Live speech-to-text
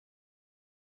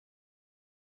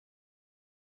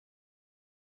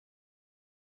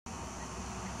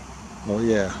Oh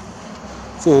yeah.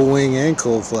 Full wing and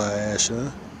cold fly ash,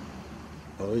 huh?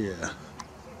 Oh yeah.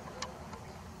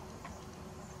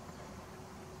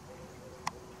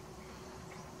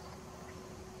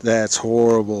 That's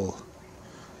horrible.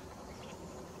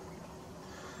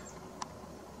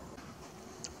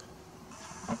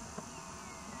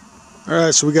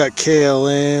 Alright, so we got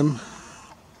KLM.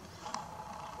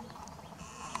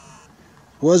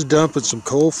 Was dumping some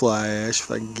cold fly ash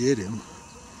if I can get him.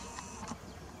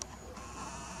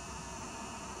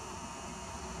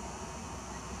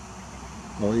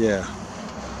 Oh yeah.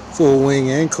 Full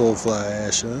wing and cold fly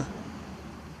ash, huh?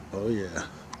 Oh yeah.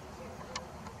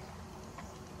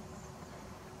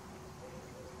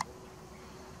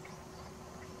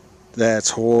 That's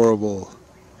horrible.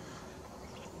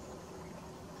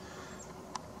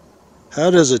 How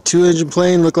does a 2-engine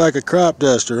plane look like a crop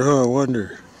duster, huh? I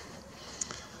wonder.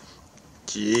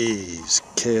 Jeez,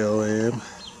 KLM.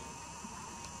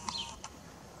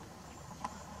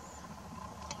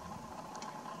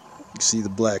 You can see the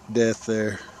Black Death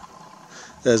there.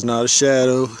 That's not a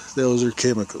shadow, those are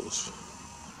chemicals.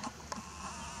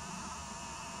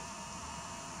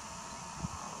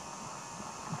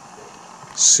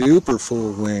 Super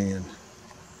full winging.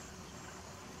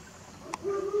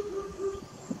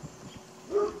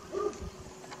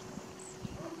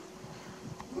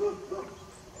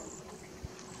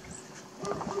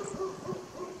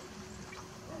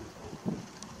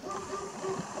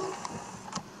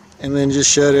 And then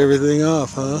just shut everything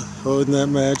off, huh? Oh, isn't that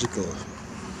magical?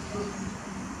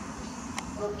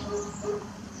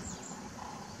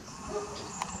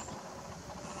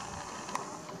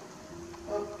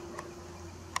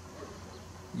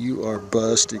 You are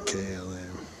busted,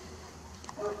 KLM.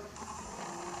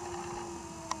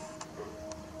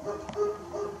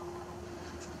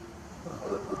 Oh,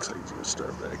 that looks like it's going to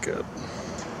start back up.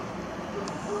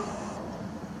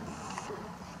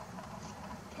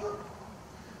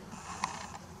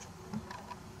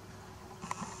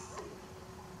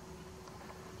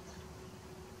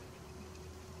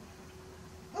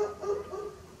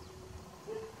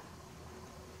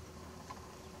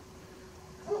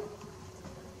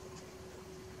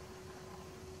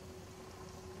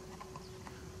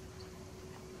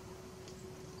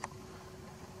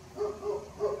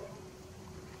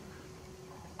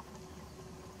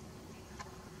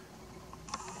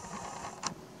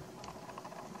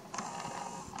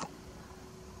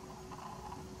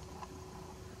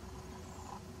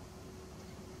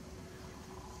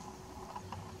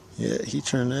 Yeah, he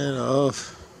turned that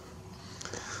off.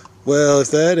 Well,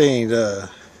 if that ain't,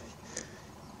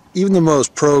 even the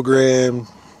most programmed,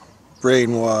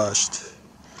 brainwashed,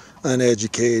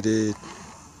 uneducated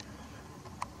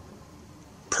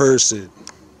person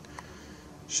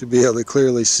should be able to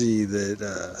clearly see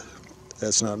that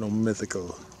that's not no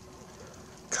mythical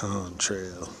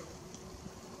contrail.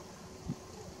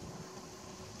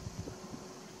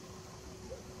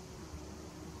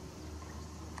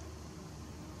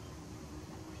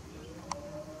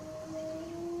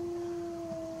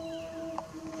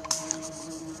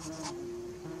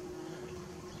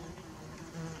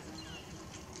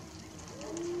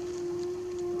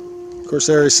 Of course,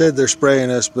 they already said they're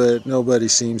spraying us, but nobody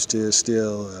seems to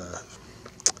still.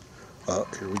 Oh,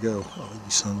 here we go. Oh, you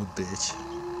son of a bitch.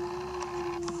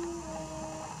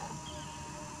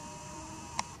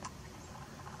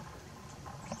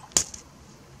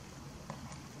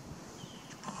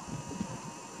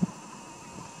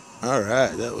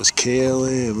 Alright, that was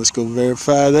KLM. Let's go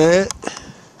verify that.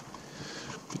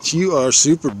 But you are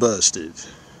super busted.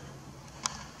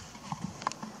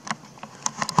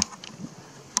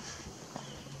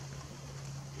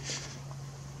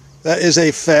 That is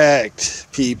a fact,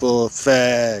 people.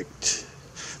 Fact.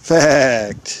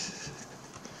 Fact.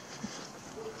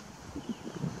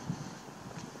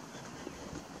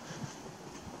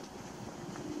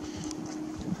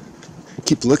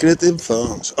 Keep looking at them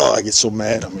phones. Oh, I get so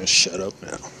mad. I'm going to shut up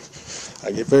now.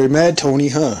 I get very mad, Tony,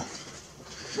 huh?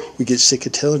 We get sick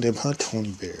of telling them, huh,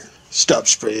 Tony Bear? Stop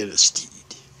spraying a steed.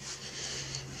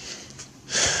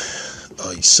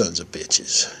 Oh, you sons of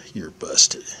bitches. You're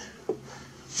busted.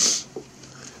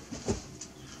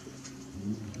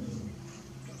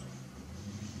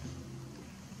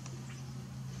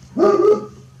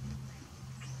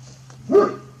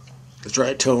 That's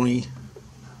right, Tony.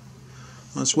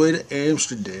 On its way to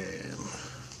Amsterdam.